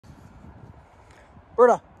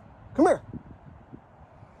Birda, come here.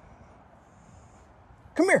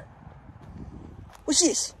 Come here. What's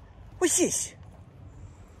this? What's this?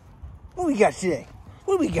 What we got today?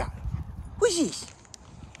 What do we got? What's this?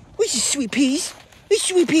 What's this, sweet peas? These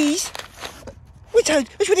sweet peas.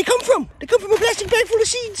 That's where they come from. They come from a plastic bag full of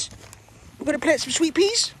seeds. We're gonna plant some sweet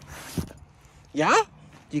peas. Yeah?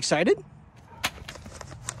 You excited?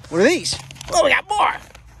 What are these? Oh, we got more.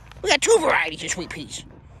 We got 2 varieties of sweet peas.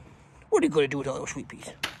 What are you gonna do with all those sweet peas?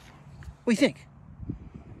 What do you think?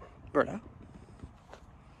 Birda,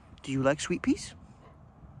 do you like sweet peas?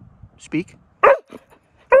 Speak.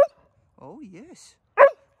 Oh, yes.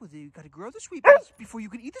 Well, then you gotta grow the sweet peas before you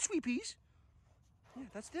can eat the sweet peas. Yeah,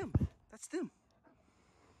 that's them. That's them.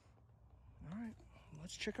 All right,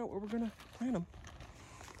 let's check out where we're gonna plant them.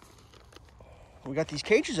 We got these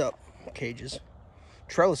cages up. Cages.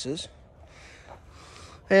 Trellises.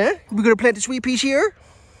 And we're gonna plant the sweet peas here.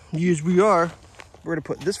 Yes, we are. We're gonna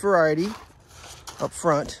put this variety up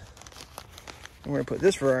front. And we're gonna put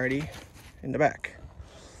this variety in the back.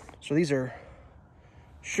 So these are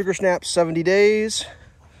Sugar Snap 70 days.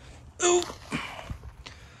 Ooh.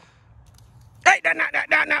 Hey,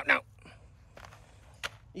 no.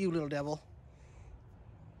 You little devil.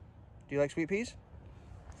 Do you like sweet peas?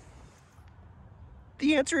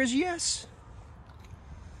 The answer is yes.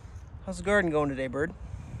 How's the garden going today, Bird?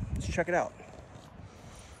 Let's check it out.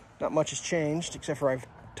 Not much has changed, except for I've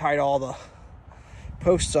tied all the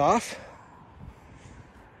posts off.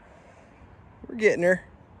 We're getting her.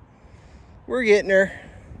 We're getting her.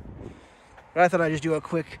 But I thought I'd just do a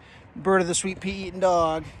quick Bird of the sweet pea eating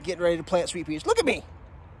dog, getting ready to plant sweet peas. Look at me.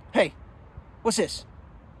 Hey, what's this?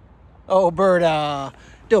 Oh, Birda.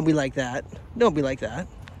 Don't be like that. Don't be like that.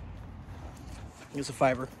 Here's a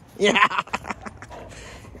fiber. Yeah.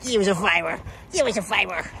 Give us a fiber. Give us a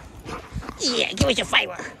fiber. Yeah, give us a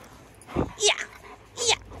fiber.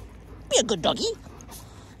 Yeah. Be a good doggy.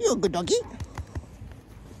 You're a good doggy.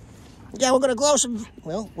 Yeah, we're gonna grow some.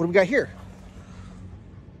 Well, what do we got here?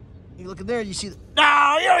 You look in there, you see the.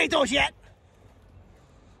 No, you don't eat those yet.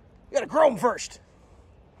 You gotta grow them first.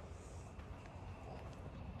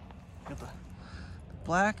 Got the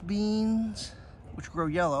black beans, which grow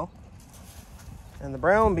yellow, and the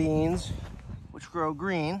brown beans, which grow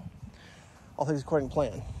green. All things according to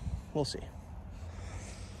plan. We'll see.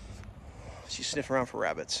 She's sniffing around for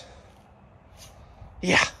rabbits.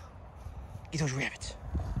 Yeah, get those rabbits.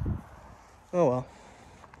 Oh well.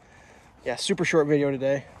 Yeah, super short video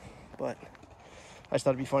today, but I just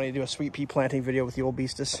thought it'd be funny to do a sweet pea planting video with the old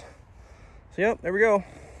beastus. So yep, there we go.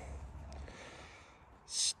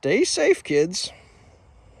 Stay safe, kids.